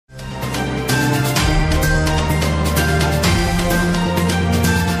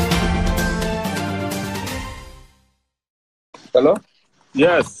Hello?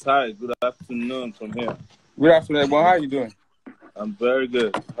 Yes, hi, good afternoon from here. Good afternoon, Ebon. How are you doing? I'm very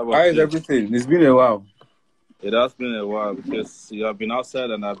good. How How about is you? everything? It's been a while. It has been a while because you have been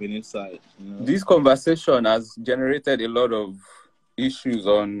outside and I've been inside. This conversation has generated a lot of issues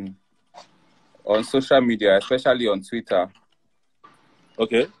on social media, especially on Twitter.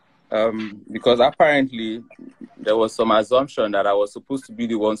 Okay. Because apparently there was some assumption that I was supposed to be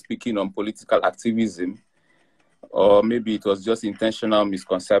the one speaking on political activism, or maybe it was just intentional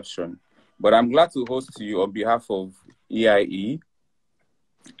misconception. But I'm glad to host you on behalf of EIE.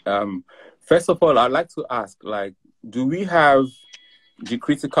 First of all, I'd like to ask, do we have the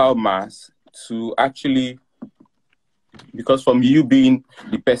critical mass to actually, because from you being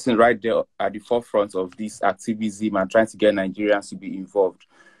the person right there at the forefront of this activism and trying to get Nigerians to be involved,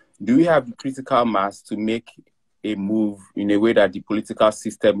 do we have the critical mass to make a move in a way that the political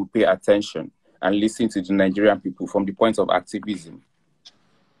system will pay attention and listen to the Nigerian people from the point of activism?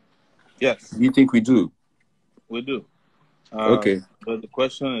 Yes. Do you think we do? We do. Okay. But the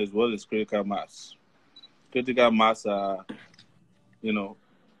question is, what is critical mass? Critical mass about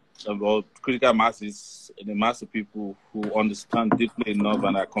critical mass is the mass of people who understand deeply enough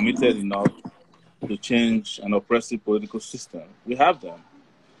and are committed enough to change an oppressive political system. We have them.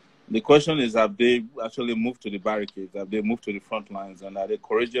 The question is, have they actually moved to the barricades? Have they moved to the front lines? And are they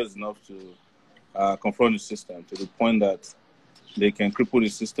courageous enough to confront the system to the point that they can cripple the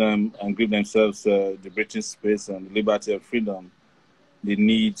system and give themselves the breathing space and the liberty and freedom they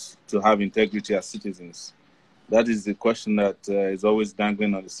need to have integrity as citizens? That is the question that is always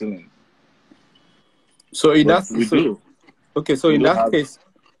dangling on the ceiling. So in that, we do. Okay, so in that case,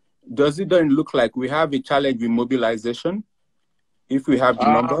 does it then look like we have a challenge with mobilization? If we have the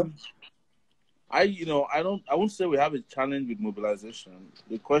number? I won't say we have a challenge with mobilization.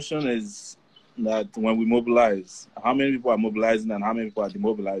 The question is that when we mobilize, how many people are mobilizing and how many people are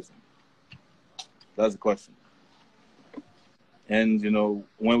demobilizing? That's the question. And,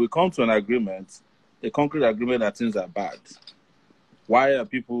 when we come to an agreement, a concrete agreement that things are bad, why are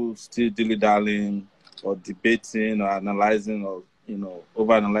people still dilly-dallying or debating or analyzing or,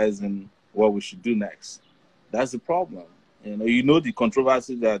 over-analyzing what we should do next? That's the problem. The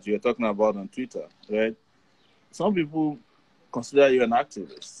controversy that you're talking about on Twitter, right? Some people consider you an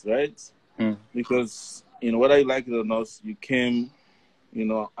activist, right? Because, whether you like it or not, you came,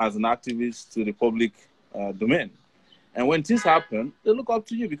 as an activist to the public domain. And when things happen, they look up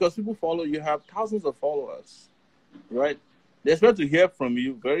to you because people follow you. You have thousands of followers, right? They expect to hear from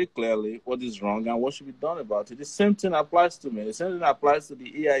you very clearly what is wrong and what should be done about it. The same thing applies to me. The same thing applies to the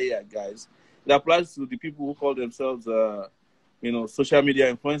EIA guys. It applies to the people who call themselves, social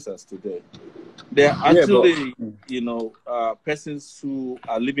media influencers today. They're actually, persons who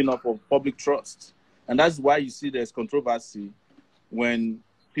are living up of public trust. And that's why you see there's controversy when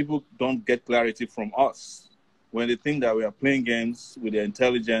people don't get clarity from us. When they think that we are playing games with their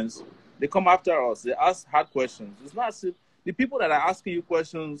intelligence, they come after us. They ask hard questions. It's not as if the people that are asking you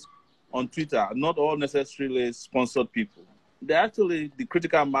questions on Twitter are not all necessarily sponsored people. They're actually the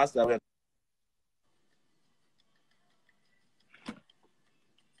critical mass that we are.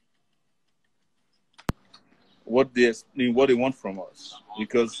 What they want from us,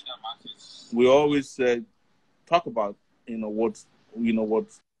 because we always talk about what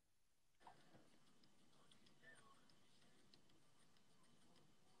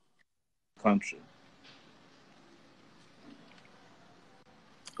country.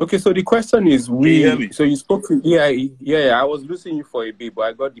 Okay, so the question is, Can you hear me? So you spoke to EIE. Yeah, I was losing you for a bit, but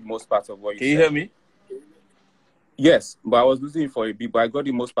I got the most part of what you said. Can you hear me? Yes, but I was losing you for a bit, but I got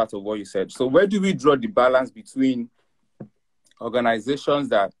the most part of what you said. So where do we draw the balance between organizations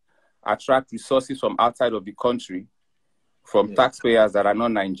that attract resources from outside of the country, from taxpayers that are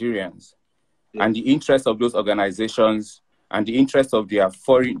not Nigerians, and the interest of those organizations and the interest of their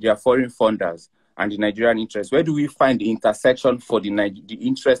foreign funders and the Nigerian interest? Where do we find the intersection for the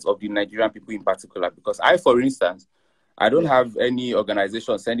interest of the Nigerian people in particular? Because I, for instance, I don't have any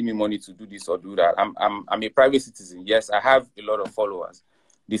organization sending me money to do this or do that. I'm a private citizen. Yes, I have a lot of followers.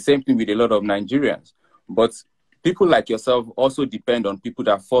 The same thing with a lot of Nigerians. But people like yourself also depend on people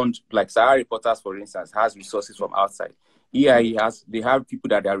that fund, like Sahara Reporters, for instance, has resources from outside. EIE they have people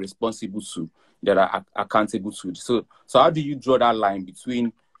that they are responsible to, that are accountable to. So how do you draw that line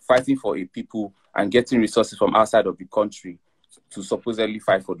between fighting for a people and getting resources from outside of the country to supposedly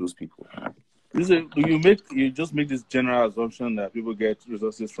fight for those people? You just make this general assumption that people get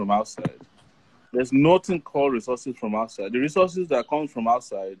resources from outside. There's nothing called resources from outside. The resources that come from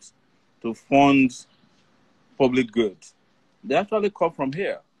outside to fund public good, they actually come from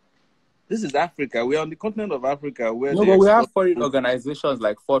here. This is Africa. We're on the continent of Africa where No, they but we export. have foreign organizations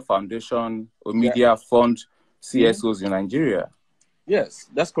like Ford Foundation or Yeah. Media Fund, CSOs in Nigeria. Yes,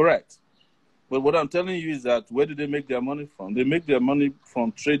 that's correct. But what I'm telling you is that where do they make their money from? They make their money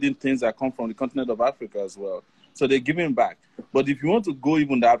from trading things that come from the continent of Africa as well. So they're giving back. But if you want to go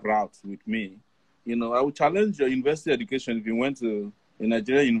even that route with me, you know, I would challenge your university education if you went to a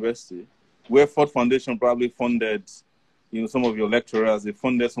Nigerian university where Ford Foundation probably funded, you know, some of your lecturers, they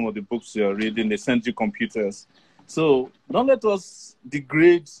funded some of the books you're reading, they sent you computers. So don't let us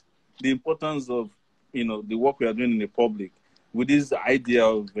degrade the importance of, you know, the work we are doing in the public with this idea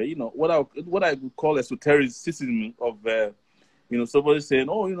of, you know, what I would call esotericism of, you know, somebody saying,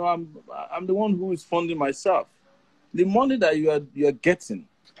 oh, you know, I'm the one who is funding myself. The money that you are getting,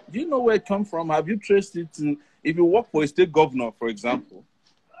 do you know where it comes from? Have you traced it to, if you work for a state governor, for example,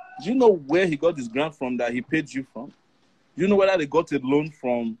 do you know where he got his grant from that he paid you from? Do you know whether they got a loan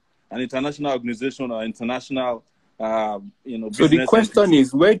from an international organization or international, you know, So the business question entity?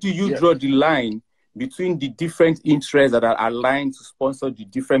 is, where do you draw the line between the different interests that are aligned to sponsor the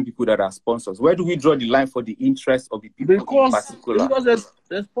different people that are sponsors? Where do we draw the line for the interests of the people in particular? Because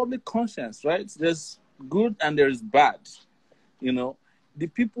there's public conscience, right? There's good and there is bad. You know, the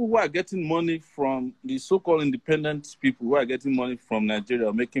people who are getting money from the so-called independent people who are getting money from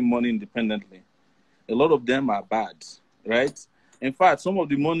Nigeria, making money independently, a lot of them are bad, right? In fact, some of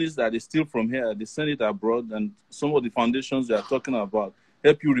the monies that they steal from here, they send it abroad, and some of the foundations they are talking about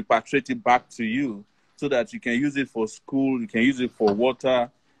help you repatriate it back to you so that you can use it for school, you can use it for water,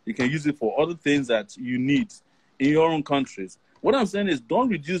 you can use it for other things that you need in your own countries. What I'm saying is don't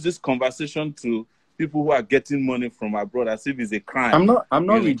reduce this conversation to people who are getting money from abroad as if it's a crime. I'm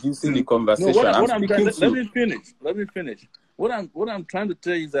not reducing the conversation. No, I'm speaking to... Let me finish. What I'm trying to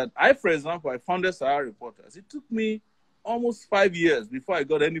tell you is that for example, I founded Sahara Reporters. It took me almost 5 years before I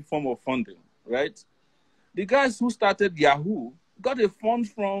got any form of funding, right? The guys who started Yahoo got a fund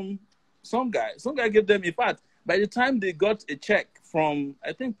from some guy. Some guy gave them, in fact, by the time they got a check from,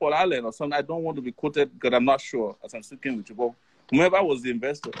 I think, Paul Allen or something, I don't want to be quoted because I'm not sure as I'm speaking with you, but whomever was the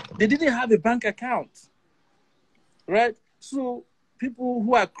investor, they didn't have a bank account, right? So people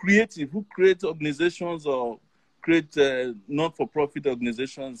who are creative, who create organizations or create not-for-profit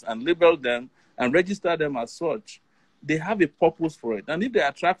organizations and label them and register them as such, they have a purpose for it. And if they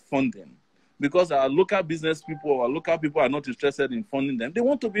attract funding, because our local business people or our local people are not interested in funding them, they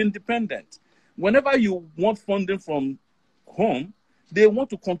want to be independent. Whenever you want funding from home, they want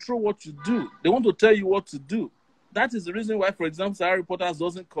to control what you do. They want to tell you what to do. That is the reason why, for example, Sahara Reporters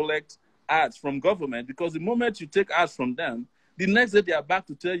doesn't collect ads from government, because the moment you take ads from them, the next day they are back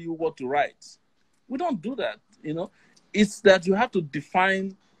to tell you what to write. We don't do that, you know. It's that you have to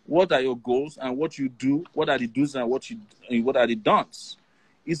define what are your goals and what you do, what are the do's and what are the don'ts.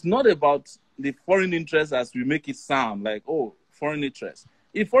 It's not about the foreign interest as we make it sound like, oh, foreign interest.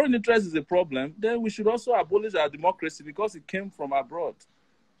 If foreign interest is a problem, then we should also abolish our democracy because it came from abroad.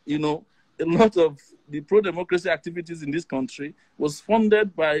 You know, a lot of the pro-democracy activities in this country was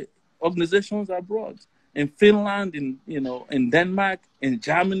funded by organizations abroad, in Finland, in Denmark, in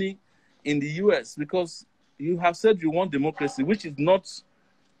Germany, in the US, because you have said you want democracy, which is not,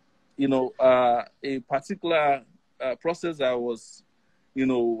 a particular process that was,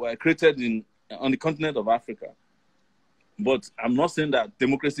 created on the continent of Africa. But I'm not saying that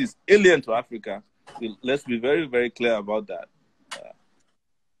democracy is alien to Africa. Let's be very, very clear about that.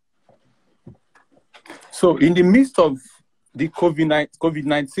 So in the midst of the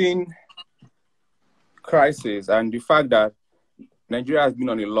COVID-19 crisis and the fact that Nigeria has been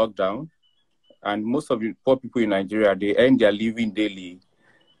on a lockdown, and most of the poor people in Nigeria, they earn their living daily.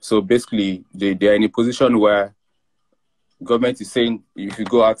 So basically, they are in a position where government is saying, if you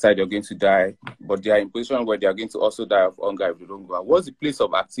go outside, you're going to die. But they are in a position where they are going to also die of hunger if they don't go out. What's the place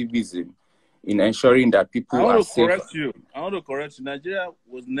of activism in ensuring that people are safe? I want to correct you. Nigeria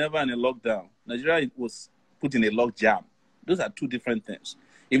was never in a lockdown. Nigeria was put in a lockjam. Those are two different things.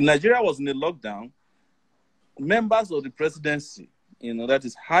 If Nigeria was in a lockdown, members of the presidency, that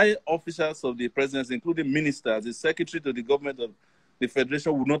is high officials of the presidency, including ministers, the secretary to the government of the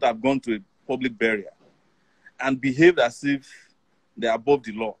federation, would not have gone to a public burial and behaved as if they are above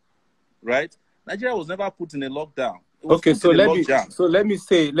the law, right? Nigeria was never put in a lockdown. Okay, so let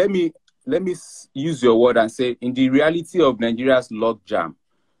me use your word and say, in the reality of Nigeria's logjam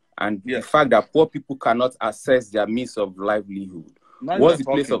and the fact that poor people cannot access their means of livelihood, what's the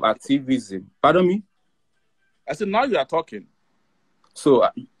place of activism? Pardon me? I said, now you are talking. So,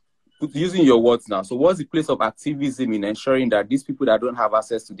 using your words now, so what's the place of activism in ensuring that these people that don't have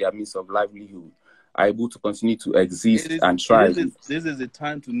access to their means of livelihood are able to continue to exist and thrive. This is the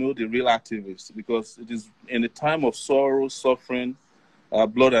time to know the real activists, because it is in a time of sorrow, suffering,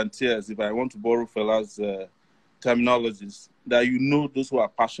 blood and tears, if I want to borrow Fela's terminologies, that you know those who are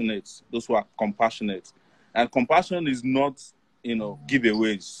passionate, those who are compassionate. And compassion is not,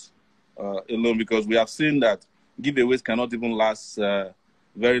 giveaways alone, because we have seen that giveaways cannot even last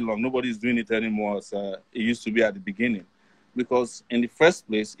very long. Nobody is doing it anymore as it used to be at the beginning. Because in the first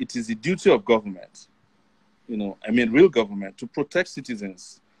place, it is the duty of government, real government, to protect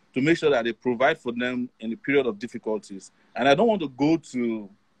citizens, to make sure that they provide for them in a period of difficulties. And I don't want to go to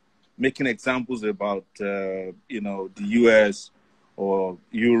making examples about, the US or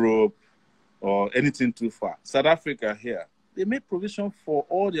Europe or anything too far. South Africa here, they make provision for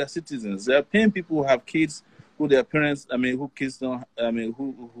all their citizens. They are paying people who have kids, who their parents, who kids don't,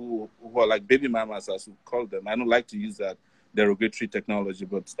 who are like baby mamas, as we call them. I don't like to use that derogatory terminology,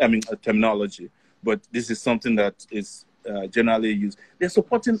 but this is something that is generally used. They're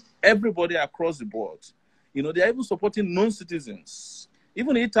supporting everybody across the board. They're even supporting non-citizens.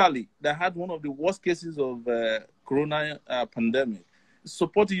 Even Italy, that had one of the worst cases of corona pandemic,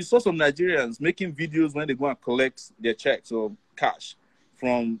 supporting. You saw some Nigerians making videos when they go and collect their checks or cash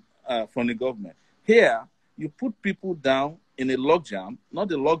from the government. Here, you put people down in a logjam, not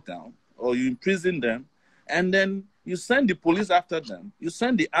a lockdown, or you imprison them, and then you send the police after them, you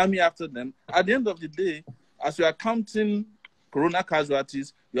send the army after them. At the end of the day, as you are counting corona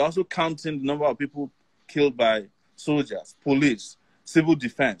casualties, you're also counting the number of people killed by soldiers, police, civil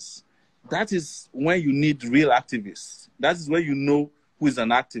defense. That is when you need real activists. That is when you know who is an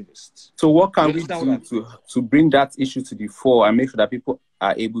activist. So what can we do to bring that issue to the fore and make sure that people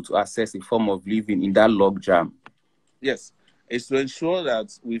are able to access a form of living in that logjam? Yes, it's to ensure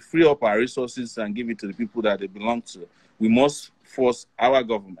that we free up our resources and give it to the people that they belong to. We must force our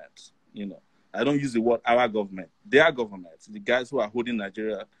government, I don't use the word our government, their government, the guys who are holding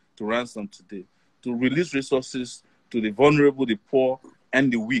Nigeria to ransom today, to release resources to the vulnerable, the poor,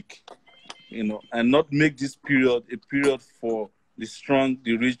 and the weak, and not make this period a period for the strong,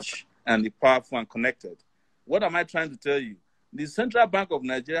 the rich, and the powerful and connected. What am I trying to tell you? The Central Bank of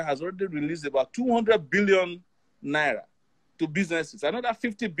Nigeria has already released about 200 billion naira to businesses, another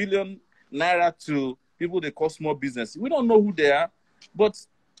 50 billion naira to people they call small businesses. We don't know who they are, but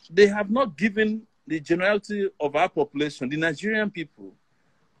they have not given the generality of our population, the Nigerian people,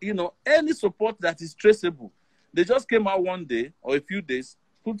 any support that is traceable. They just came out one day or a few days,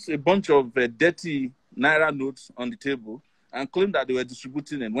 put a bunch of dirty naira notes on the table and claimed that they were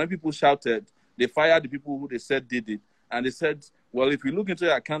distributing them. When people shouted, they fired the people who they said did it. And they said, well, if you look into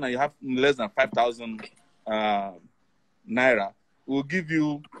your account and you have less than 5,000 naira, we'll give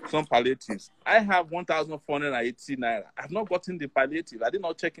you some palliatives. I have 1,480 naira. I've not gotten the palliative. I did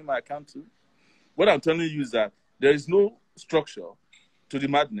not check in my account too. What I'm telling you is that there is no structure to the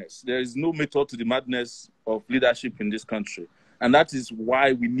madness. There is no method to the madness of leadership in this country. And that is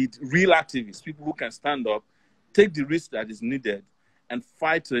why we need real activists, people who can stand up, take the risk that is needed, and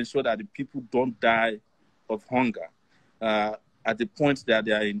fight to ensure that the people don't die of hunger at the point that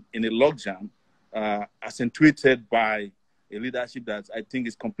they are in a logjam, accentuated by a leadership that I think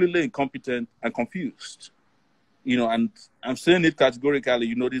is completely incompetent and confused. And I'm saying it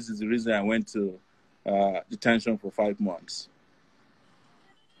categorically, this is the reason I went to detention for 5 months.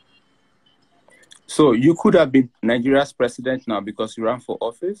 So you could have been Nigeria's president now because you ran for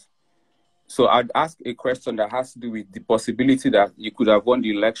office. So I'd ask a question that has to do with the possibility that you could have won the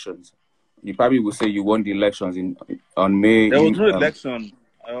elections. You probably would say you won the elections on May. There was no election,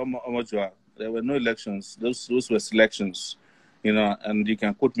 Omojuwa. There were no elections. Those were selections, and you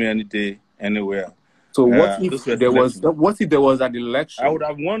can put me any day, anywhere. So what if there was an election? I would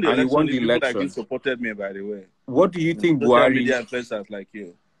have won the election if people like you supported me, by the way. What do you think Buhari... media influencers like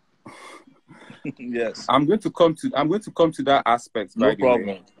you. Yes. I'm going to come to that aspect. No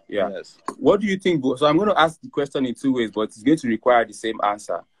problem. Yeah. Yes. What do you think? So I'm going to ask the question in two ways, but it's going to require the same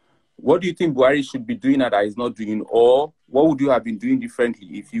answer. What do you think Buhari should be doing that he's not doing, or what would you have been doing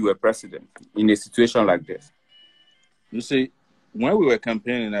differently if you were president in a situation like this? You see, when we were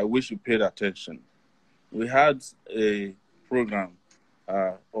campaigning, I wish you paid attention. We had a program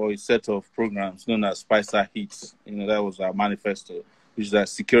or a set of programs known as Spicer Hits. That was our manifesto, which is that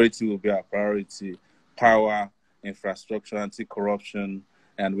security will be our priority, power, infrastructure, anti-corruption,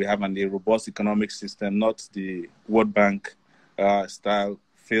 and we have a robust economic system, not the World Bank style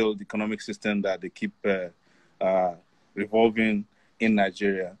failed economic system that they keep revolving in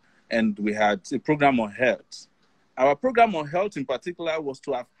Nigeria. And we had a program on health. Our program on health in particular was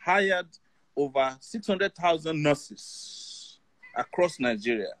to have hired over 600,000 nurses across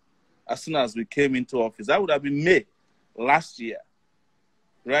Nigeria as soon as we came into office. That would have been May last year,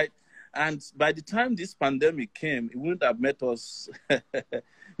 right? And by the time this pandemic came, it wouldn't have met us,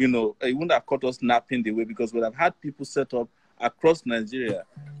 you know, it wouldn't have caught us napping the way, because we'd have had people set up across Nigeria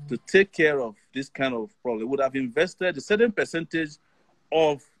to take care of this kind of problem. We would have invested a certain percentage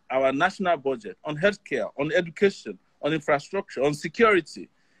of our national budget on healthcare, on education, on infrastructure, on security,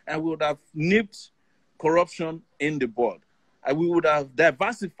 and we would have nipped corruption in the bud. And we would have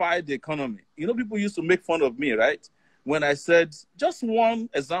diversified the economy. You know, people used to make fun of me, right? When I said just one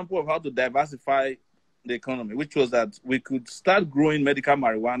example of how to diversify the economy, which was that we could start growing medical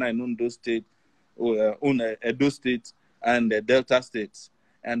marijuana in Ondo State, Edo State, and the Delta states,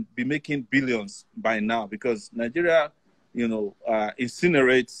 and be making billions by now, because Nigeria, you know,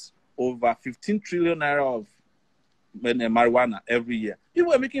 incinerates over 15 trillion naira of marijuana every year.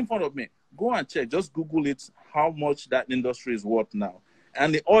 People were making fun of me. Go and check, just Google it, how much that industry is worth now.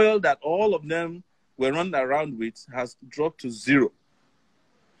 And the oil that all of them were running around with has dropped to zero.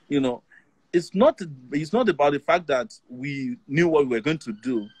 You know, it's not about the fact that we knew what we were going to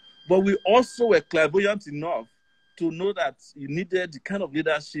do, but we also were clairvoyant enough to know that you needed the kind of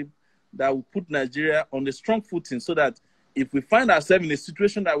leadership that will put Nigeria on a strong footing, so that if we find ourselves in a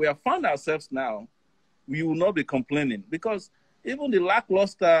situation that we have found ourselves now, we will not be complaining. Because even the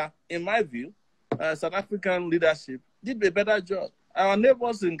lackluster, in my view, South African leadership did a better job. Our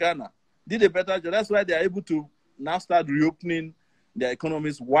neighbors in Ghana did a better job. That's why they are able to now start reopening their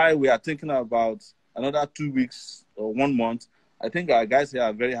economies, while we are thinking about another 2 weeks or 1 month. I think our guys here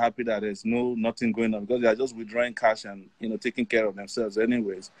are very happy that there's nothing going on, because they are just withdrawing cash and, you know, taking care of themselves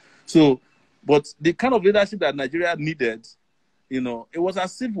anyways. So, but the kind of leadership that Nigeria needed, you know, it was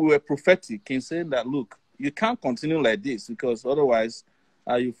as if we were prophetic in saying that, look, you can't continue like this, because otherwise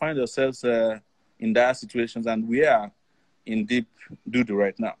you find yourselves in dire situations, and we are in deep doo-doo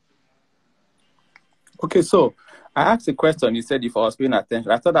right now. Okay, so I asked a question. You said if I was paying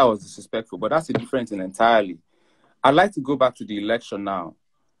attention. I thought that was disrespectful, but that's a different thing entirely. I'd like to go back to the election now.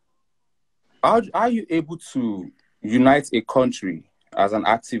 Are you able to unite a country as an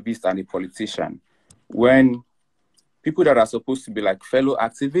activist and a politician when people that are supposed to be like fellow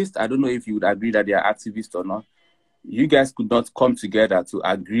activists, I don't know if you would agree that they are activists or not, you guys could not come together to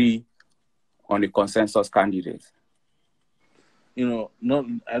agree on a consensus candidate? You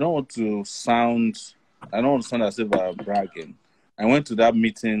know, I don't want to sound as if I'm bragging. I went to that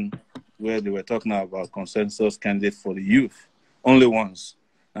meeting where they were talking about consensus candidate for the youth only once.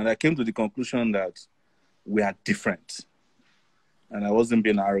 And I came to the conclusion that we are different. And I wasn't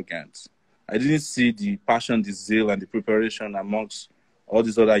being arrogant. I didn't see the passion, the zeal, and the preparation amongst all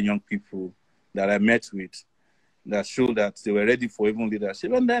these other young people that I met with that showed that they were ready for even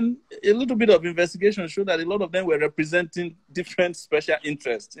leadership. And then a little bit of investigation showed that a lot of them were representing different special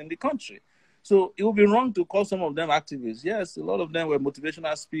interests in the country. So it would be wrong to call some of them activists. Yes, a lot of them were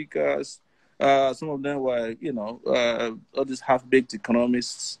motivational speakers. Some of them were, you know, all these half-baked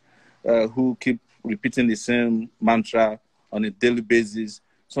economists who keep repeating the same mantra on a daily basis.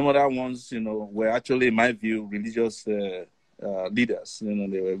 Some other ones, you know, were actually, in my view, religious leaders. You know,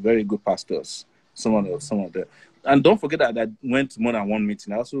 they were very good pastors. Some of them. And don't forget that I went to more than one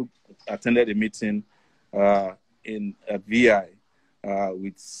meeting. I also attended a meeting in a VI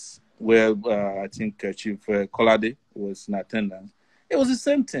where I think Chief Kolade was in attendance. It was the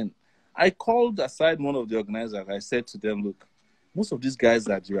same thing. I called aside one of the organizers. I said to them, look, most of these guys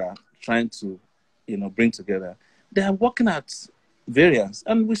that you are trying to, you know, bring together, they are working at variance.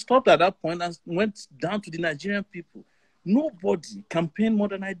 And we stopped at that point and went down to the Nigerian people. Nobody campaigned more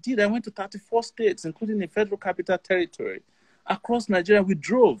than I did. I went to 34 states, including the Federal Capital Territory. Across Nigeria, we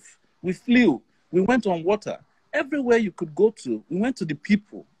drove, we flew, we went on water. Everywhere you could go to, we went to the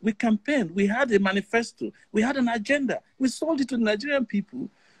people. We campaigned. We had a manifesto. We had an agenda. We sold it to the Nigerian people.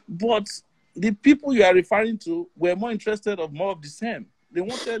 But the people you are referring to were more interested of more of the same. They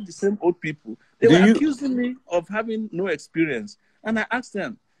wanted the same old people. They were accusing me of having no experience. And I asked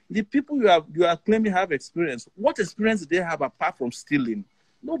them, the people you are claiming have experience, what experience did they have apart from stealing?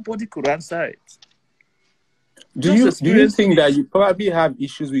 Nobody could answer it. Do you think that you probably have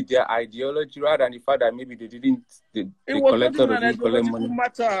issues with their ideology rather than the fact that maybe they didn't it was not even an ideological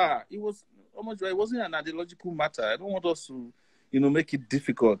matter. It wasn't an ideological matter. I don't want us to, you know, make it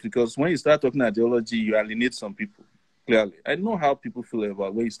difficult, because when you start talking ideology, you alienate some people. Clearly, I know how people feel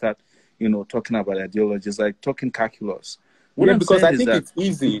about when you start, you know, talking about ideology. It's like talking calculus. Because I think it's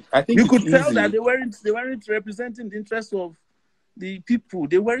easy. I think you could tell that they weren't representing the interests of the people.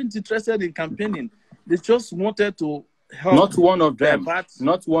 They weren't interested in campaigning. They just wanted to help. Not one of them.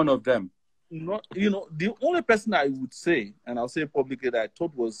 Not one of them. not, the only person I would say, and I'll say publicly, that I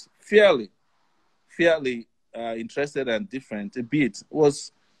thought was fairly interested and different a bit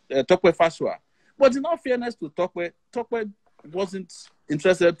was Tokwe Fashua. But in all fairness to Tokwe wasn't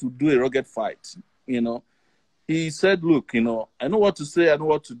interested to do a rugged fight. He said, look, I know what to say, I know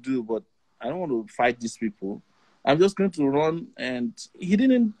what to do, but I don't want to fight these people. I'm just going to run. And he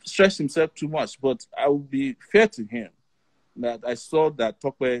didn't stress himself too much, but I will be fair to him that I saw that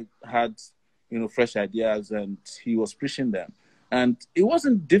Tokwe had, fresh ideas and he was preaching them. And it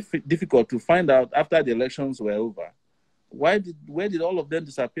wasn't difficult to find out after the elections were over. Where did all of them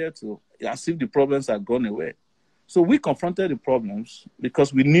disappear to? As if the problems had gone away. So we confronted the problems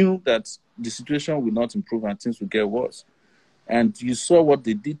because we knew that the situation would not improve and things would get worse. And you saw what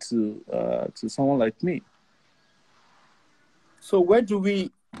they did to someone like me. So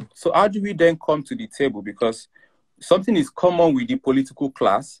how do we then come to the table? Because something is common with the political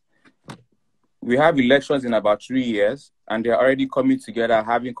class. We have elections in about 3 years, and they're already coming together,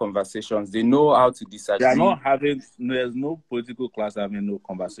 having conversations. They know how to disagree. They are not having, there's no political class having no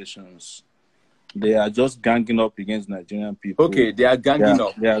conversations. They are just ganging up against Nigerian people. Okay, they are ganging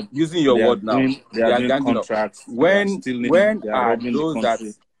up. They are using your word now. They are doing contracts. When are those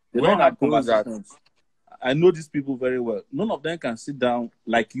that... When are those that... I know these people very well. None of them can sit down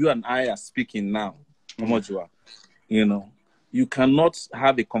like you and I are speaking now, Omojuwa. You cannot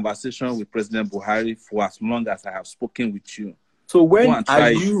have a conversation with President Buhari for as long as I have spoken with you. So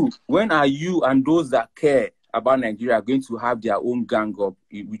when are you and those that care about Nigeria going to have their own gang up?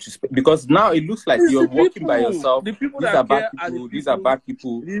 Because now it looks like you're working by yourself. The people these that are bad care people. are These are bad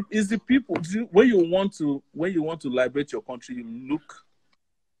people. It's the people. When you want to liberate your country, you look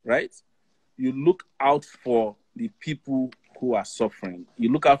right. You look out for the people who are suffering.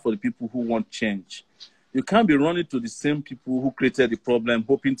 You look out for the people who want change. You can't be running to the same people who created the problem,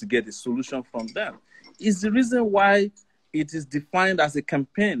 hoping to get a solution from them. It's the reason why it is defined as a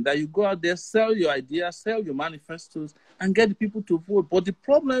campaign, that you go out there, sell your ideas, sell your manifestos, and get the people to vote. But the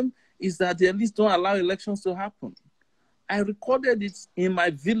problem is that they at least don't allow elections to happen. I recorded it in my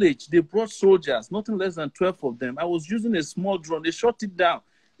village. They brought soldiers, nothing less than 12 of them. I was using a small drone. They shot it down.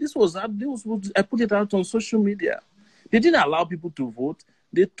 I put it out on social media. They didn't allow people to vote.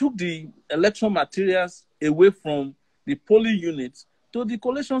 They took the election materials away from the polling units to the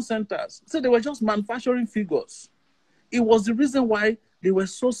collation centers. So they were just manufacturing figures. It was the reason why they were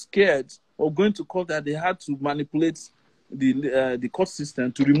so scared of going to court that they had to manipulate the court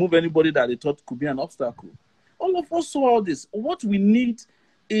system to remove anybody that they thought could be an obstacle. All of us saw all this. What we need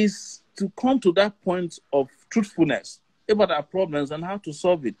is to come to that point of truthfulness about our problems and how to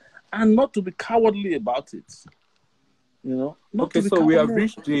solve it, and not to be cowardly about it. Okay, so we have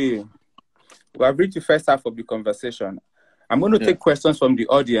reached the first half of the conversation. I'm going to take questions from the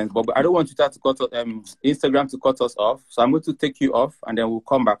audience, but I don't want you to cut Instagram to cut us off. So I'm going to take you off, and then we'll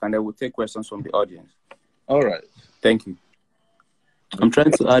come back, and then we'll take questions from the audience. All right. Thank you. I'm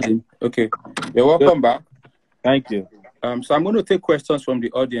trying to add in. Okay. You're welcome back. Thank you. So I'm going to take questions from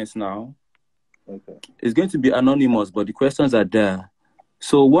the audience now. Okay. It's going to be anonymous, but the questions are there.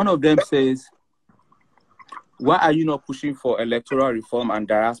 So one of them says, why are you not pushing for electoral reform and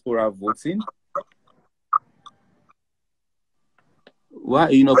diaspora voting? Why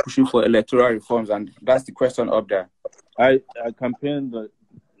are you not pushing for electoral reforms? And that's the question up there. I campaigned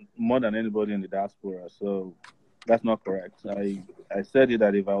more than anybody in the diaspora, so that's not correct. I said it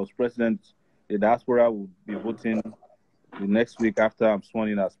that if I was president, the diaspora would be voting the next week after I'm sworn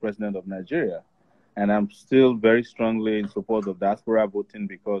in as president of Nigeria. And I'm still very strongly in support of diaspora voting,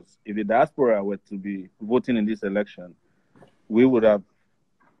 because if the diaspora were to be voting in this election, we would have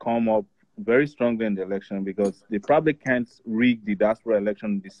come up very strongly in the election, because they probably can't rig the diaspora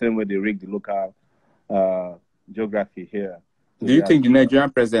election the same way they rig the local geography here. Do you think the Nigerian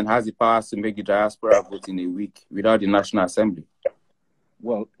president has the powers to make the diaspora vote in a week without the National Assembly?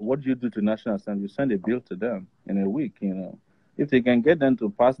 Well, what do you do to National Assembly? You send a bill to them in a week, If they can get them to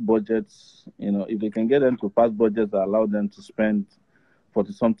pass budgets, if they can get them to pass budgets that allow them to spend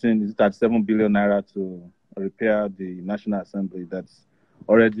 37 billion naira to repair the National Assembly that's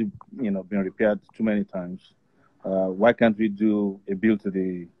already, been repaired too many times. Why can't we do a bill to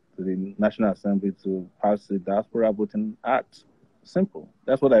the National Assembly to pass the Diaspora Voting Act? Simple.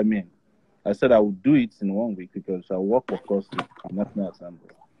 That's what I mean. I said I would do it in 1 week because I work, of course, with the National Assembly.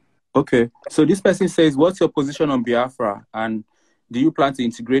 Okay. So this person says, what's your position on Biafra? And do you plan to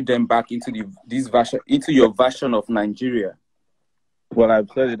integrate them back into into your version of Nigeria? Well, I've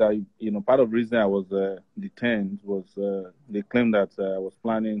said it. Part of the reason I was detained was they claimed that I was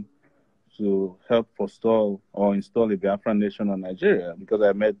planning to help forestall or install a Biafran nation on Nigeria because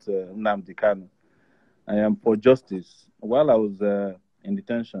I met Nnamdi Kanu. I am for justice. While I was in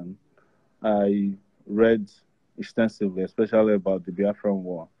detention, I read extensively, especially about the Biafran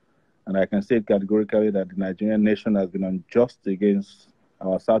War. And I can say categorically that the Nigerian nation has been unjust against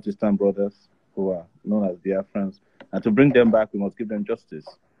our Southeastern brothers who are known as Biafrans. And to bring them back, we must give them justice.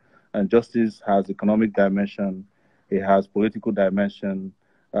 And justice has economic dimension, it has political dimension,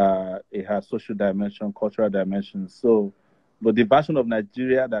 it has social dimension, cultural dimension. So, but the version of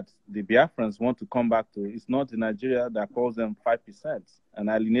Nigeria that the Biafrans want to come back to is not the Nigeria that calls them 5% and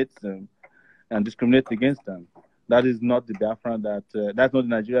alienates them and discriminates against them. That is not the Biafran that's not the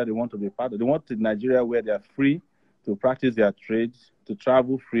Nigeria they want to be part of. They want the Nigeria where they are free to practice their trades, to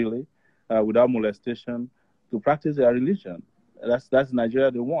travel freely without molestation, to practice their religion. That's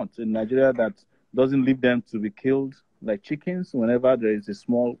Nigeria they want. A Nigeria that doesn't leave them to be killed like chickens whenever there is a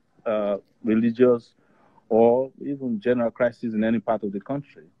small religious or even general crisis in any part of the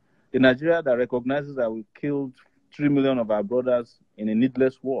country. A Nigeria that recognizes that we killed 3 million of our brothers in a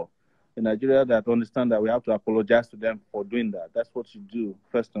needless war. A Nigeria that understands that we have to apologize to them for doing that. That's what you do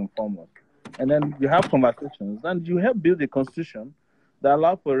first and foremost. And then you have conversations and you help build a constitution that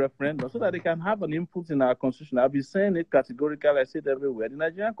allows for a referendum so that they can have an input in our constitution. I've been saying it categorically, I say it everywhere. The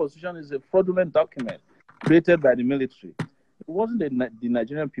Nigerian constitution is a fraudulent document created by the military. It wasn't the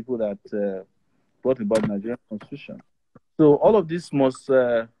Nigerian people that brought about the Nigerian constitution. So all of this must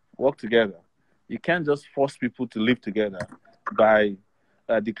work together. You can't just force people to live together by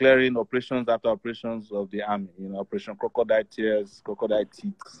declaring operations after operations of the army. You know, Operation Crocodile Tears, Crocodile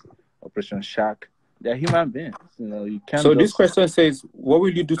Teeth, Operation Shark. They're human beings. You know, you can't. So this question says, what will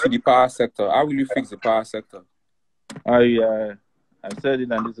you do to the power sector? How will you fix the power sector? I said it,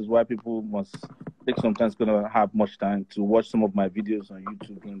 and this is why people must take some time. It's going to have much time to watch some of my videos on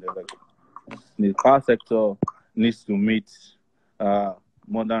YouTube during the election. The power sector needs to meet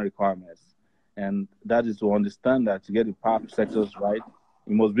modern requirements, and that is to understand that to get the power sectors right,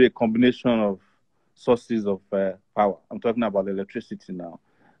 it must be a combination of sources of power. I'm talking about electricity now.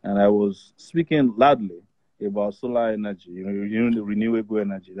 And I was speaking loudly about solar energy, the renewable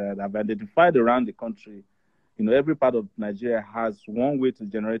energy that I've identified around the country. You know, every part of Nigeria has one way to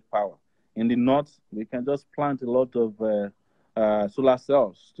generate power. In the north, we can just plant a lot of solar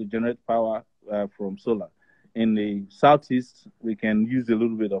cells to generate power from solar. In the southeast, we can use a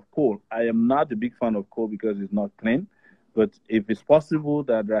little bit of coal. I am not a big fan of coal because it's not clean. But if it's possible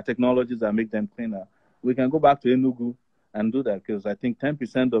that there are technologies that make them cleaner, we can go back to Enugu and do that, because I think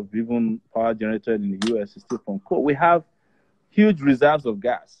 10% of even power generated in the U.S. is still from coal. We have huge reserves of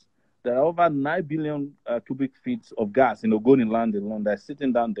gas. There are over 9 billion cubic feet of gas in Ogoni land alone that's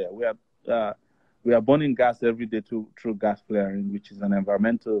sitting down there. We are burning gas every day through gas flaring, which is an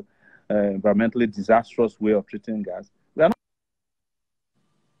environmentally disastrous way of treating gas. We are not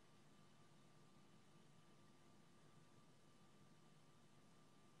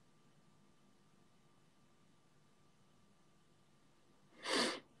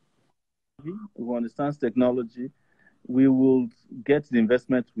who understands technology, we will get the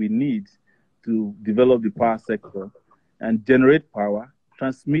investment we need to develop the power sector and generate power,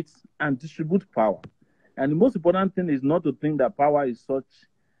 transmit and distribute power. And the most important thing is not to think that power is such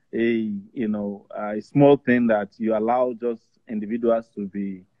a small thing that you allow just individuals to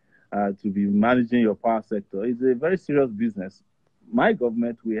be managing your power sector. It's a very serious business. My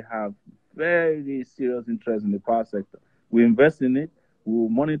government, we have very serious interest in the power sector. We invest in it, we will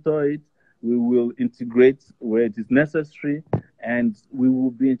monitor it, we will integrate where it is necessary, and we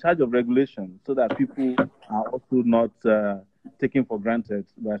will be in charge of regulation so that people are also not taken for granted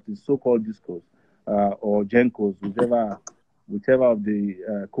by the so-called discos or GENCOs, whichever of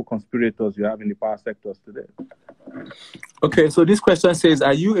the co-conspirators you have in the power sectors today. Okay, so this question says,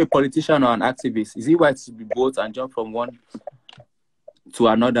 are you a politician or an activist? Is it right to be both and jump from one to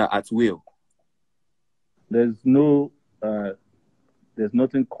another at will? There's nothing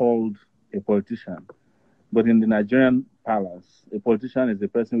called a politician. But in the Nigerian palace, a politician is a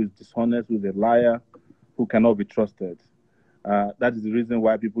person who is dishonest, who is a liar, who cannot be trusted. That is the reason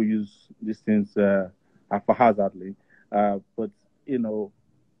why people use these things haphazardly. But, you know,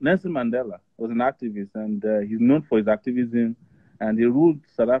 Nelson Mandela was an activist, and he's known for his activism, and he ruled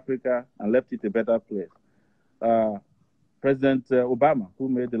South Africa and left it a better place. President Obama, who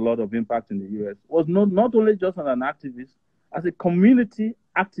made a lot of impact in the U.S., was not only just an activist, as a community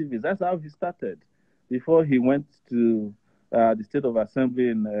activist. That's how he started before he went to the State of Assembly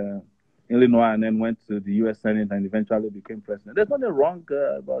in Illinois and then went to the U.S. Senate and eventually became president. There's nothing wrong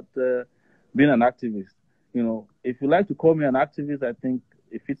about being an activist. You know, if you like to call me an activist, I think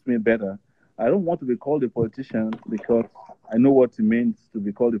it fits me better I don't want to be called a politician because I know what it means to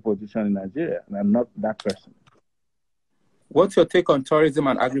be called a politician in Nigeria, and I'm not that person. What's your take on tourism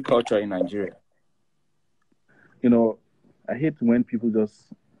and agriculture in Nigeria? You know, I hate when people just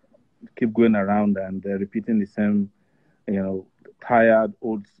keep going around and repeating the same, tired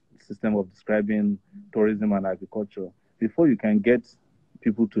old system of describing tourism and agriculture. Before you can get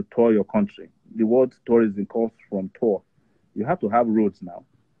people to tour your country, the word tourism comes from tour. You have to have roads now,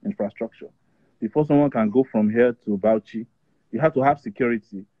 infrastructure. Before someone can go from here to Bauchi, you have to have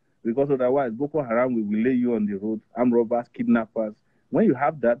security, because otherwise Boko Haram will lay you on the road, armed robbers, kidnappers. When you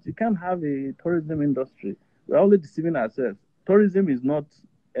have that, you can't have a tourism industry. We're only deceiving ourselves. Tourism is not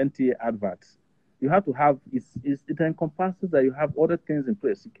NTA adverts. You have to have, it encompasses that you have other things in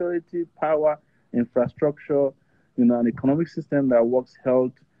place: security, power, infrastructure, an economic system that works,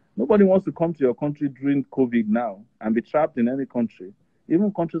 health. Nobody wants to come to your country during COVID now and be trapped in any country,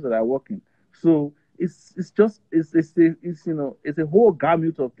 even countries that are working. So it's a whole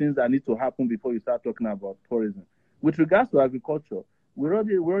gamut of things that need to happen before you start talking about tourism. With regards to agriculture, we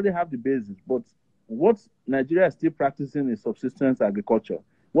already have the basis, but what Nigeria is still practicing is subsistence agriculture.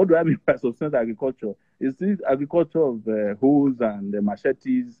 What do I mean by subsistence agriculture? It's this agriculture of hoes and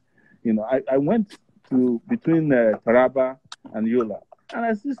machetes. I went to between Taraba and Yola, and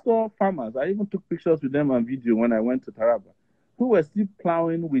I still saw farmers. I even took pictures with them on video when I went to Taraba, who were still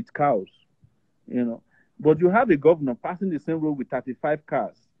plowing with cows. But you have a governor passing the same road with 35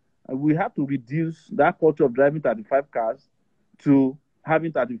 cars. And we have to reduce that culture of driving 35 cars to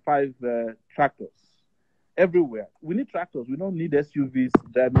having 35 tractors everywhere. We need tractors. We don't need SUVs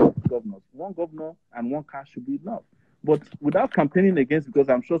driving governors. One governor and one car should be enough. But without campaigning against, because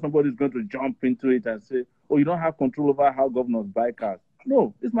I'm sure somebody is going to jump into it and say, oh, you don't have control over how governors buy cars.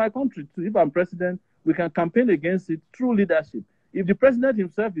 No, it's my country too. If I'm president, we can campaign against it through leadership. If the president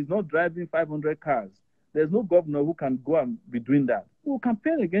himself is not driving 500 cars, there's no governor who can go and be doing that. We'll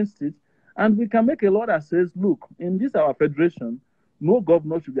campaign against it, and we can make a law that says, look, in this our federation, no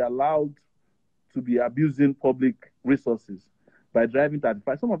governor should be allowed to be abusing public resources by driving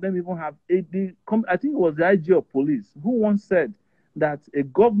 35. Some of them even have 80. I think it was the IG of police who once said that a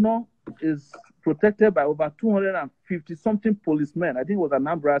governor is protected by over 250-something policemen. I think it was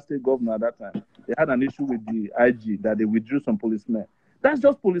Anambra State governor at that time. They had an issue with the IG that they withdrew some policemen. That's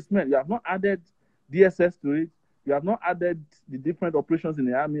just policemen. You have not added DSS to it. You have not added the different operations in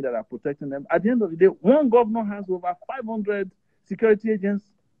the army that are protecting them. At the end of the day, one governor has over 500 security agents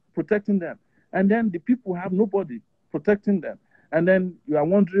protecting them. And then the people have nobody protecting them. And then you are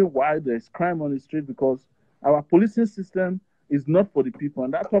wondering why there's crime on the street, because our policing system is not for the people.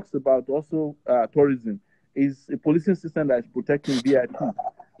 And that talks about also tourism. Is a policing system that is protecting VIP.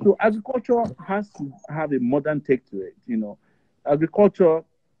 So agriculture has to have a modern take to it. Agriculture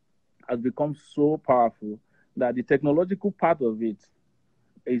has become so powerful that the technological part of it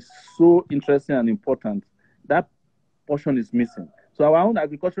is so interesting and important. That portion is missing. So our own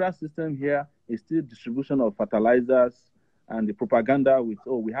agricultural system here is still distribution of fertilizers and the propaganda with,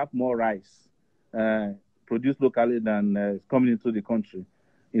 oh, we have more rice produced locally than coming into the country.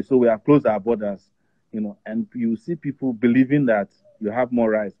 And so we have closed our borders, and you see people believing that you have more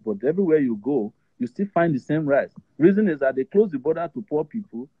rice, but everywhere you go, you still find the same rice. Reason is that they close the border to poor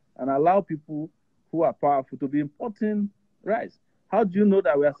people and allow people who are powerful to be importing rice. How do you know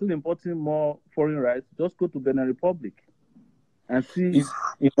that we are still importing more foreign rice? Just go to Benin Republic and see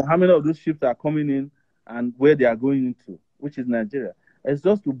how many of those ships are coming in and where they are going into, which is Nigeria. It's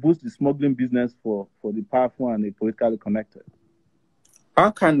just to boost the smuggling business for the powerful and the politically connected. How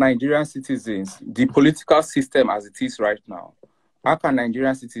can Nigerian citizens, the political system as it is right now, how can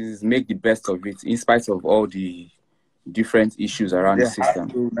Nigerian citizens make the best of it in spite of all the different issues around the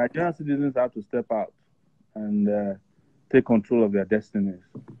system? Nigerian citizens have to step out and take control of their destinies.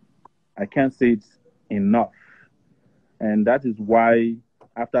 I can't say it's enough. And that is why,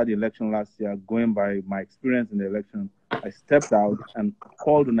 after the election last year, going by my experience in the election, I stepped out and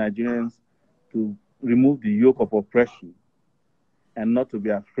called the Nigerians to remove the yoke of oppression and not to be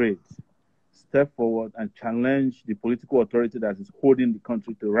afraid. Step forward and challenge the political authority that is holding the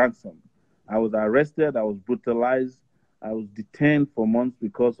country to ransom. I was arrested, I was brutalized, I was detained for months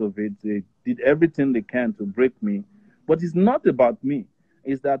because of it. They did everything they can to break me. But it's not about me.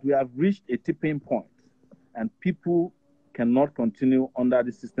 It's that we have reached a tipping point, and people cannot continue under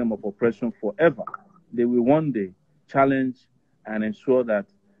the system of oppression forever. They will one day challenge and ensure that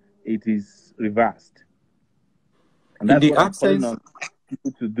it is reversed. And that's what I'm calling on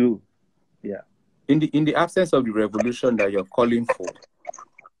people to do. Yeah. In the absence of the revolution that you're calling for,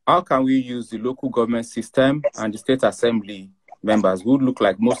 how can we use the local government system and the state assembly members who look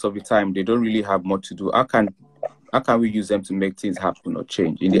like most of the time they don't really have much to do. How can we use them to make things happen or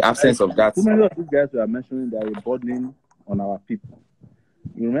change in the absence of that? Too many of these guys you are mentioning, they are a burden on our people.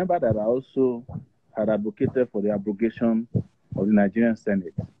 You remember that I also had advocated for the abrogation of the Nigerian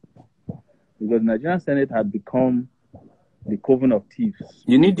Senate, because the Nigerian Senate had become the coven of thieves.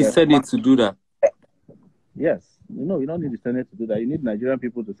 You need the Senate to do that. Yes. You don't need the Senate to do that. You need Nigerian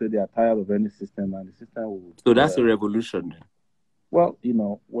people to say they are tired of any system, and the system will... So that's a revolution. Well,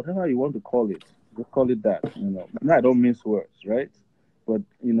 whatever you want to call it, just call it that. No, I don't mince words, right? But,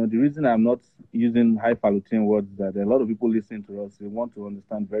 the reason I'm not using highfalutin words is that a lot of people listening to us, they want to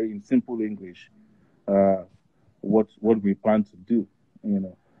understand very in simple English what we plan to do,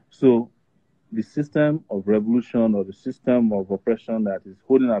 So the system of revolution or the system of oppression that is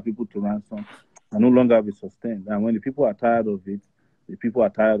holding our people to ransom can no longer be sustained. And when the people are tired of it,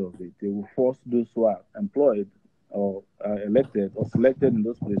 they will force those who are employed or elected or selected in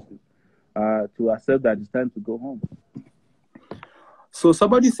those places to accept that it's time to go home. So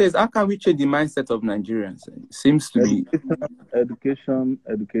somebody says, how can we change the mindset of Nigerians? It seems to be... Education.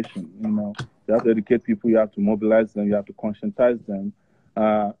 You have to educate people, you have to mobilize them, you have to conscientize them.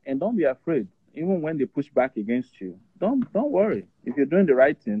 And don't be afraid. Even when they push back against you, don't worry. If you're doing the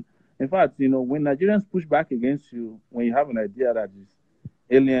right thing, in fact, when Nigerians push back against you, when you have an idea that is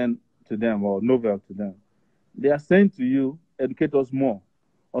alien to them or novel to them, they are saying to you, educate us more.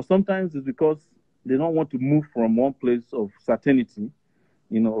 Or sometimes it's because they don't want to move from one place of certainty,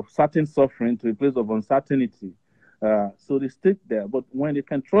 of certain suffering, to a place of uncertainty. So they stick there. But when they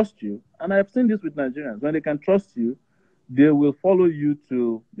can trust you, and I've seen this with Nigerians, when they can trust you, they will follow you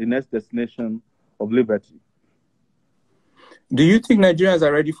to the next destination of liberty. Do you think Nigerians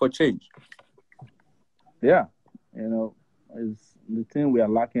are ready for change? Yeah. The thing we are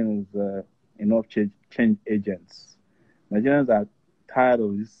lacking is enough change agents. Nigerians are tired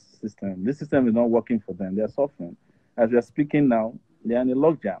of this system. This system is not working for them. They are suffering. As we are speaking now, they are in a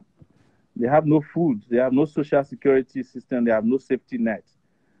lockdown. They have no food. They have no social security system. They have no safety net.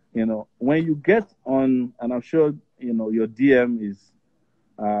 When you get on, and I'm sure, your DM is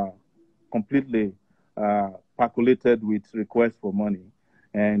completely calculated with requests for money,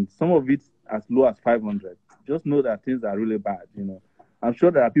 and some of it as low as 500. Just know that things are really bad. I'm sure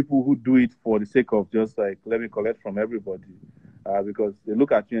there are people who do it for the sake of just like, let me collect from everybody, because they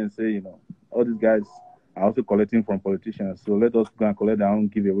look at you and say, all these guys are also collecting from politicians, so let us go and collect our own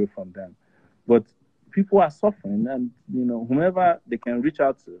giveaway from them. But people are suffering, and whomever they can reach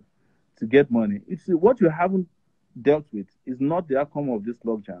out to get money. It's what you haven't dealt with is not the outcome of this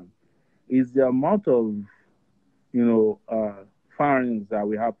lockdown. It's the amount of firings that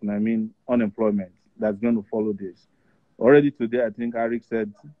will happen. I mean, unemployment that's going to follow this. Already today, I think Eric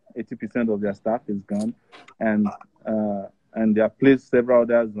said 80% of their staff is gone, and they have placed several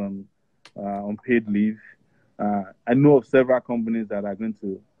others on paid leave. I know of several companies that are going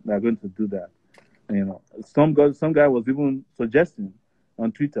to do that. Some guy was even suggesting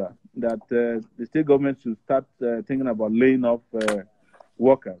on Twitter that the state government should start thinking about laying off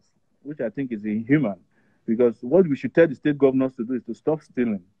workers, which I think is inhuman, because what we should tell the state governors to do is to stop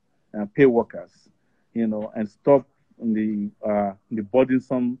stealing and pay workers, and stop the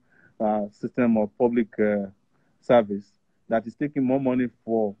burdensome system of public service that is taking more money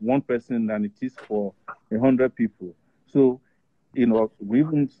for one person than it is for 100 people. So, even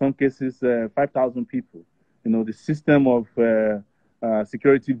in some cases, 5,000 people. The system of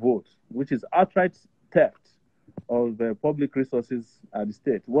security votes, which is outright theft of public resources at the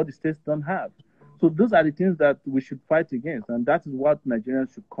state, what the states don't have. So those are the things that we should fight against, and that is what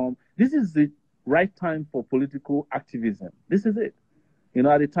Nigerians should come. This is the right time for political activism. This is it.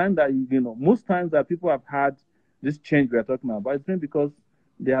 At the time that, most times that people have had this change we are talking about, it's been because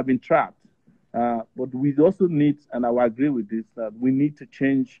they have been trapped. But we also need, and I will agree with this, that we need to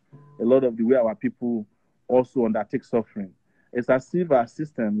change a lot of the way our people also undertake suffering. It's as if our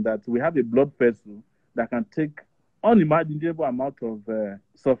system, that we have a blood vessel that can take unimaginable amount of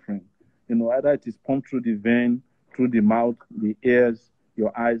suffering. Either it is pumped through the vein, through the mouth, the ears,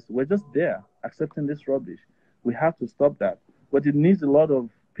 your eyes. We're just there accepting this rubbish. We have to stop that. But it needs a lot of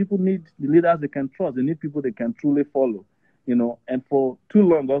people. Need the leaders they can trust. They need people they can truly follow. And for too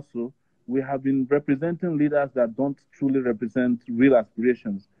long also, we have been representing leaders that don't truly represent real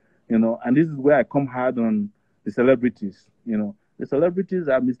aspirations. And this is where I come hard on the celebrities. The celebrities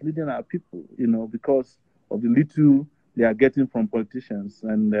are misleading our people, because of the little they are getting from politicians.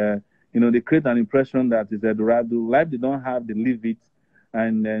 And, they create an impression that is Eldorado. Life they don't have, they live it.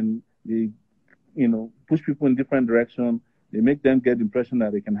 And then they, push people in different directions. They make them get the impression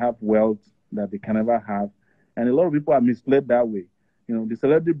that they can have wealth that they can never have. And a lot of people are misled that way. You know, the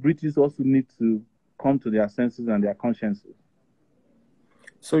celebrities also need to come to their senses and their consciences.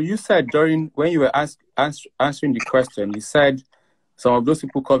 So you said when you were answering the question, you said some of those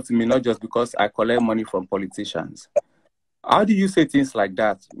people come to me not just because I collect money from politicians. How do you say things like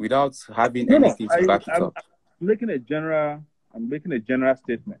that without having anything to back it up? I'm making a general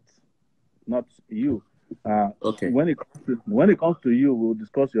statement, not you. Okay. When it comes to you, we'll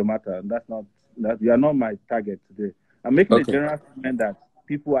discuss your matter. And you are not my target today. I'm making a general statement that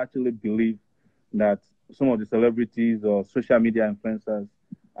people actually believe that some of the celebrities or social media influencers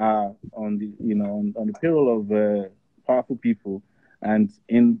are on the payroll of powerful people, and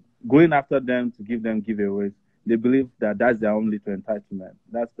in going after them to give them giveaways, they believe that that's their own little entitlement.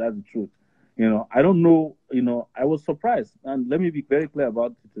 That's the truth. You know, I don't know. You know, I was surprised, and let me be very clear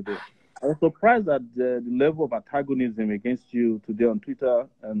about it today. I was surprised at the level of antagonism against you today on Twitter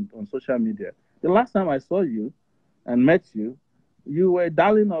and on social media. The last time I saw you and met you, you were a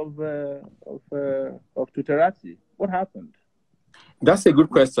darling of Twitterati. What happened? That's a good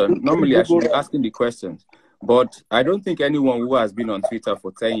question. Normally, I should be asking the questions, but I don't think anyone who has been on Twitter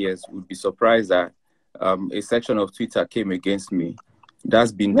for 10 years would be surprised that a section of Twitter came against me.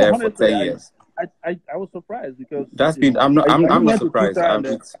 That's been there for 10 years. I was surprised because that's been. I'm not surprised.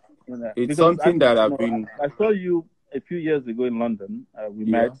 It's something that I've been. I saw you a few years ago in London. We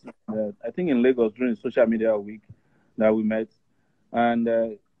met. I think in Lagos during Social Media Week that we met,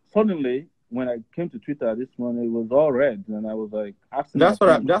 and suddenly when I came to Twitter this morning, it was all red, and I was like, asking. That's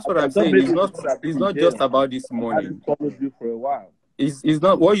what I'm saying. It's not just about this morning. I followed you for a while. It's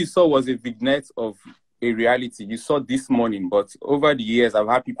not what you saw was a vignette of a reality. You saw this morning, but over the years, I've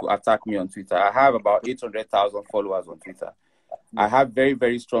had people attack me on Twitter. I have about 800,000 followers on Twitter. I have very,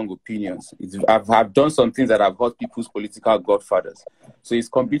 very strong opinions. I've done some things that have hurt people's political godfathers. So it's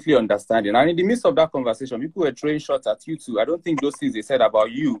completely understanding. And in the midst of that conversation, people were throwing shots at you too. I don't think those things they said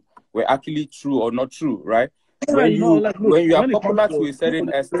about you were actually true or not true, right? When you are popular to a certain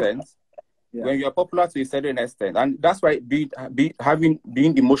extent, when you are popular to a certain extent, and that's why being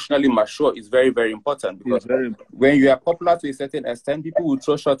emotionally mature is very, very important, because when you are popular to a certain extent, people will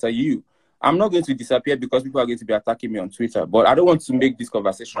throw shots at you. I'm not going to disappear because people are going to be attacking me on Twitter, but I don't want to make this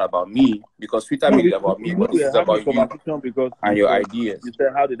conversation about me, because Twitter made it about me, but this is about you and your ideas. You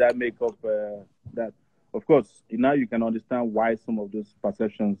said, how did I make up that? Of course, now you can understand why some of those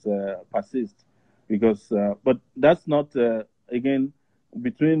perceptions persist, because, but that's not, again,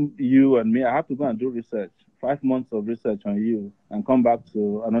 between you and me. I have to go and do research, 5 months of research on you, and come back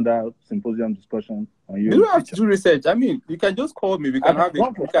to another symposium discussion on you. You don't have to do research. I mean, you can just call me. We can have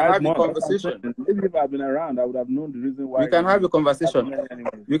a conversation. Maybe if I've been around, I would have known the reason why. We can have a conversation.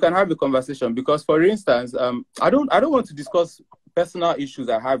 You can have a conversation, because, for instance, I don't want to discuss personal issues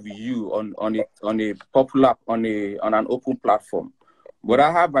I have with you on an open platform. But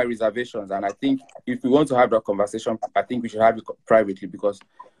I have my reservations, and I think if we want to have that conversation, I think we should have it privately, because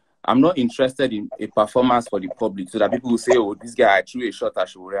I'm not interested in a performance for the public so that people will say, oh, this guy, I threw a shot at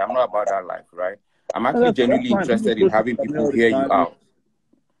Sowore. I'm not about that life, right? I'm actually genuinely interested in having people hear you out.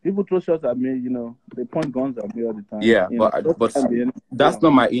 People throw shots at me, you know, they point guns at me all the time. Yeah, but that's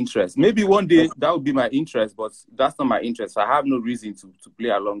not my interest. Maybe one day that would be my interest, but that's not my interest. I have no reason to play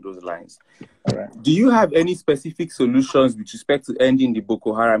along those lines. All right. Do you have any specific solutions with respect to ending the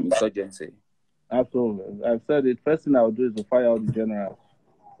Boko Haram insurgency? Absolutely. I've said it. First thing I would do is to fire all the generals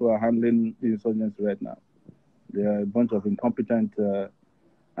who are handling the insurgency right now. They are a bunch of incompetent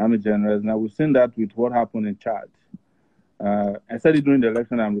army generals. Now, we've seen that with what happened in Chad. I said it during the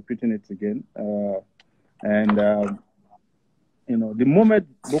election, I'm repeating it again. You know, the moment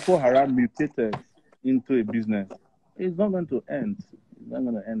Boko Haram mutated into a business, it's not going to end. It's not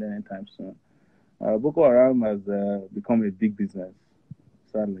going to end anytime soon. Boko Haram has become a big business,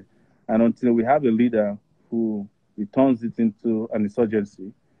 sadly. And until we have a leader who returns it into an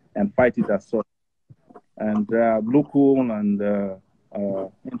insurgency and fight it as such, and local and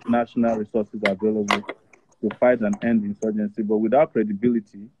international resources are available to fight and end insurgency, but without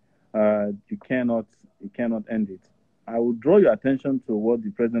credibility, you cannot end it. I will draw your attention to what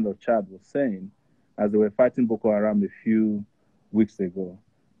the president of Chad was saying as they were fighting Boko Haram a few weeks ago,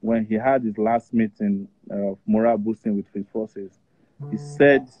 when he had his last meeting of morale boosting with his forces. He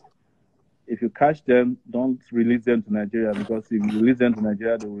said, if you catch them, don't release them to Nigeria, because if you release them to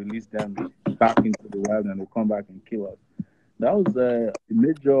Nigeria, they will release them back into the wild and they'll come back and kill us. That was a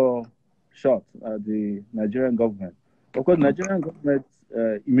major shot at the Nigerian government. Of course, the Nigerian government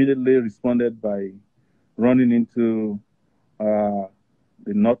immediately responded by running into the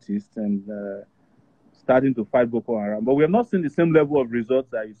northeast and starting to fight Boko Haram. But we have not seen the same level of results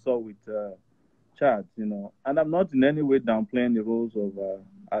that you saw with charge, and I'm not in any way downplaying the roles of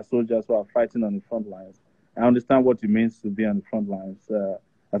our soldiers who are fighting on the front lines. I understand what it means to be on the front lines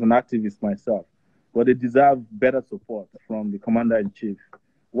as an activist myself, but they deserve better support from the commander-in-chief.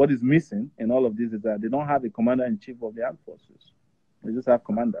 What is missing in all of this is that they don't have a commander-in-chief of the armed forces. They just have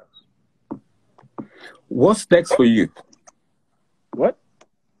commanders. What's next for you? What?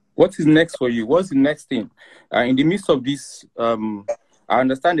 What is next for you? What's the next thing? In the midst of this, I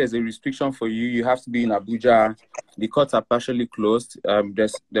understand there's a restriction for you. You have to be in Abuja. The courts are partially closed.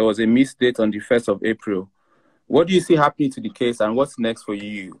 There was a missed date on the 1st of April. What do you see happening to the case, and what's next for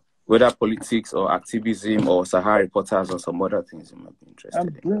you? Whether politics or activism or Sahara reporters or some other things you might be interested in.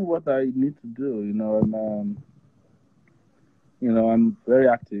 I'm doing what I need to do. I'm very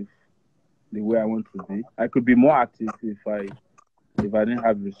active the way I want to be. I could be more active if I didn't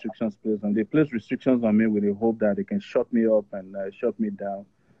have restrictions placed on. They place restrictions on me with the hope that they can shut me up and shut me down.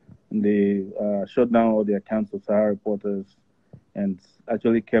 And they shut down all the accounts of Sahara reporters and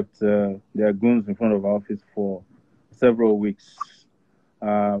actually kept their goons in front of our office for several weeks.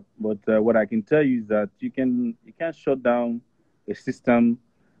 But what I can tell you is that you can't shut down a system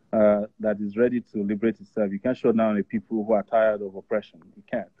that is ready to liberate itself. You can't shut down the people who are tired of oppression. You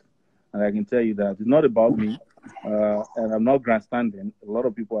can't. And I can tell you that it's not about me, and I'm not grandstanding. A lot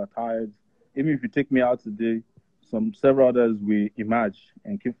of people are tired. Even if you take me out today, several others will emerge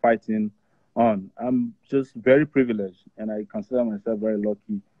and keep fighting on. I'm just very privileged, and I consider myself very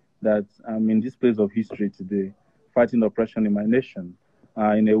lucky that I'm in this place of history today, fighting oppression in my nation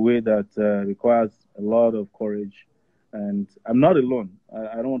in a way that requires a lot of courage. And I'm not alone.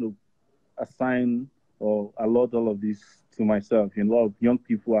 I don't want to assign or allot all of this to myself. A lot of young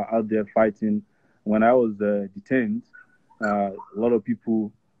people are out there fighting. When I was detained, a lot of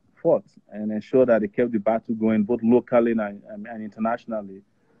people fought and ensured that they kept the battle going both locally and internationally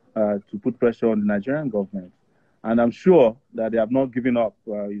to put pressure on the Nigerian government. And I'm sure that they have not given up.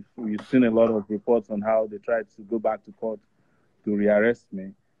 You've seen a lot of reports on how they tried to go back to court to rearrest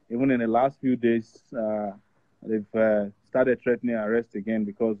me. Even in the last few days, they've started threatening arrest again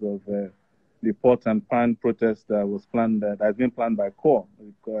because of the pot and pan protest that has been planned by CORE,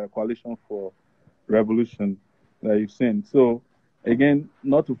 the Coalition for Revolution that you've seen. So again,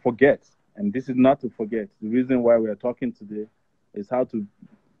 not to forget, and this is not to forget, the reason why we are talking today is how to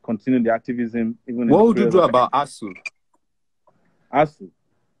continue the activism. Even what would you do about ASU? ASU?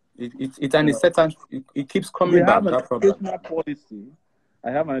 It keeps coming back. That problem. I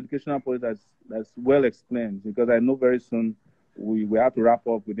have an educational policy that's well explained, because I know very soon we have to wrap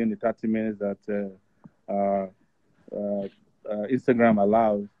up within the 30 minutes that Instagram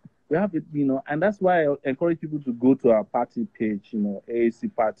allows. We have it, and that's why I encourage people to go to our party page,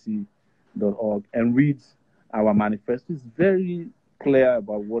 aacparty.org, and read our manifesto. It's very clear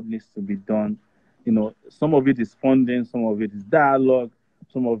about what needs to be done. Some of it is funding, some of it is dialogue,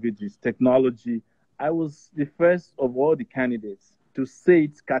 some of it is technology. I was the first of all the candidates to say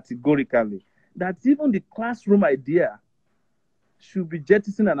it categorically that even the classroom idea should be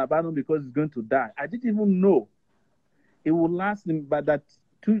jettisoned and abandoned because it's going to die. I didn't even know it would last, but that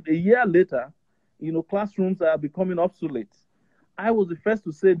a year later, classrooms are becoming obsolete. I was the first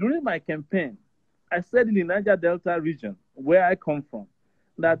to say during my campaign, I said in the Niger Delta region, where I come from,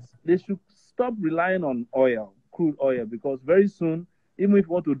 that they should stop relying on oil, crude oil, because very soon, even if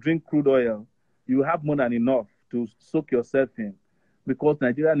you want to drink crude oil, you have more than enough to soak yourself in, because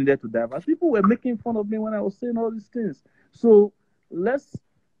Nigeria needed to divert. People were making fun of me when I was saying all these things. So let's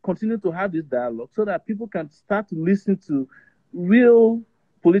continue to have this dialogue so that people can start to listen to real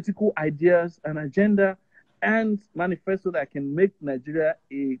political ideas and agenda and manifesto that can make Nigeria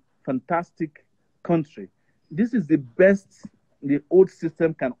a fantastic country. This is the best the old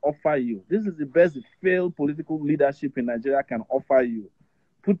system can offer you. This is the best the failed political leadership in Nigeria can offer you.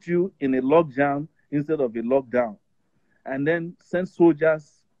 Put you in a lockdown instead of a lockdown, and then send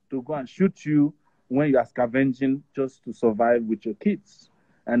soldiers to go and shoot you when you are scavenging just to survive with your kids,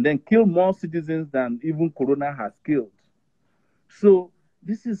 and then kill more citizens than even Corona has killed. So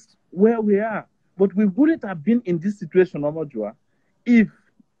this is where we are. But we wouldn't have been in this situation, Omojuwa, if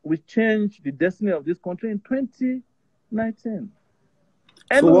we changed the destiny of this country in 2019.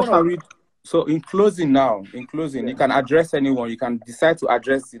 So in closing, you can address anyone. You can decide to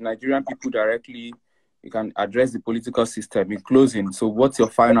address the Nigerian people directly. You can address the political system. In closing, so what's your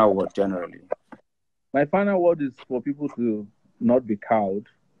final word generally? My final word is for people to not be cowed,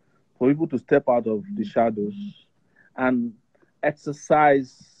 for people to step out of the shadows and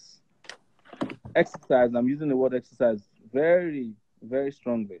exercise, I'm using the word exercise very, very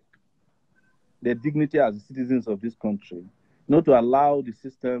strongly, their dignity as citizens of this country, not to allow the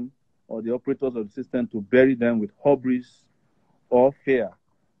system or the operators of the system to bury them with hubris or fear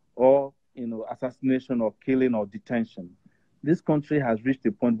or, assassination or killing or detention. This country has reached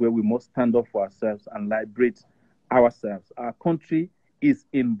a point where we must stand up for ourselves and liberate ourselves. Our country is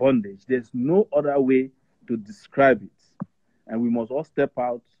in bondage. There's no other way to describe it. And we must all step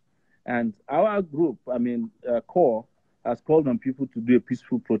out. And our group, CORE, has called on people to do a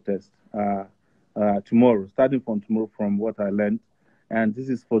peaceful protest tomorrow, starting from tomorrow, from what I learned. And this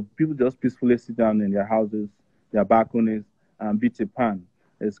is for people just peacefully sit down in their houses, their balconies, and beat a pan.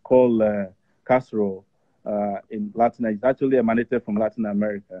 It's called casserole in Latin. It's actually emanated from Latin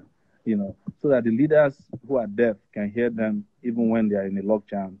America, so that the leaders who are deaf can hear them even when they are in a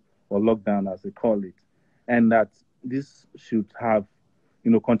lockdown or lockdown, as they call it. And that this should have,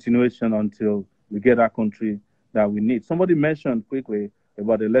 continuation until we get our country that we need. Somebody mentioned quickly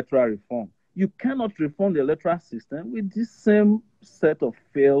about the electoral reform. You cannot reform the electoral system with this same set of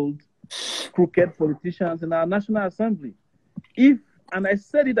failed, crooked politicians in our National Assembly. And I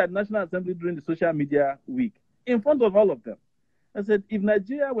said it at National Assembly during the social media week, in front of all of them. I said, if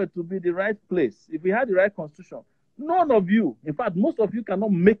Nigeria were to be the right place, if we had the right constitution, none of you, in fact, most of you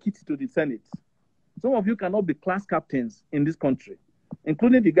cannot make it to the Senate. Some of you cannot be class captains in this country,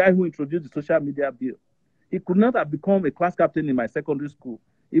 including the guy who introduced the social media bill. He could not have become a class captain in my secondary school,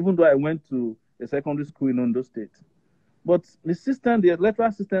 even though I went to a secondary school in Ondo State. But the system, the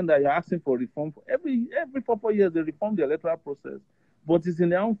electoral system that you're asking for reform, for every 4 years, they reform the electoral process, but it's in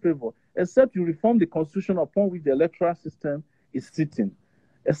their own favor, except you reform the constitution upon which the electoral system is sitting,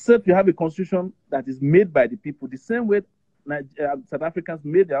 except you have a constitution that is made by the people, the same way South Africans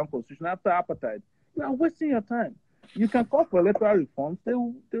made their own constitution after apartheid. You are wasting your time. You can call for electoral reforms. They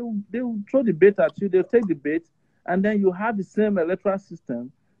will throw the bait at you. They'll take the bait, and then you have the same electoral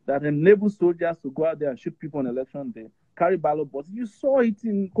system that enables soldiers to go out there and shoot people on election day, carry ballot boxes. You saw it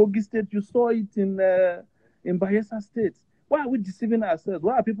in Kogi State. You saw it in Bayelsa State. Why are we deceiving ourselves?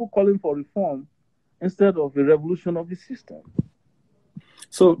 Why are people calling for reform instead of a revolution of the system?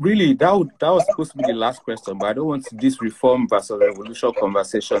 So really, that was supposed to be the last question, but I don't want this reform versus revolution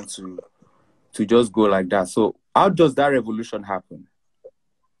conversation to just go like that. So how does that revolution happen?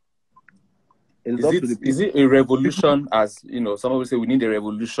 Is it a revolution, as some people say we need a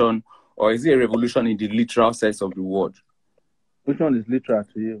revolution, or is it a revolution in the literal sense of the word? Which one is literal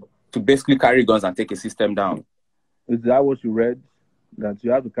to you? To basically carry guns and take a system down. Is that what you read? That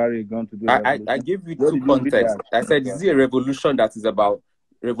you have to carry a gun to do a revolution? I gave you two contexts. I said, is it a revolution that is about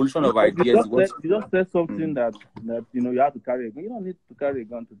revolution of ideas? You just said something that you have to carry a gun. You don't need to carry a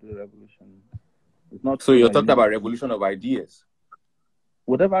gun to do a revolution. It's not. So you're talking about revolution of ideas.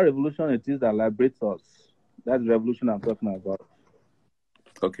 Whatever revolution it is that liberates us, that's the revolution I'm talking about.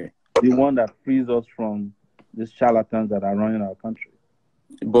 Okay. The one that frees us from these charlatans that are running our country.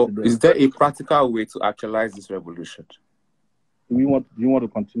 But is there a practical way to actualize this revolution? Do you want to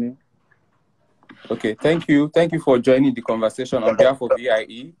continue? Okay, thank you. Thank you for joining the conversation on behalf of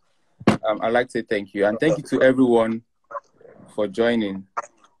VIE. I'd like to say thank you. And thank you to everyone for joining.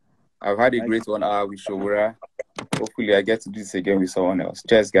 I've had a great 1 hour with Sowore. Hopefully I get to do this again with someone else.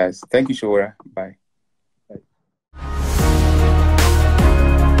 Cheers, guys. Thank you, Sowore. Bye.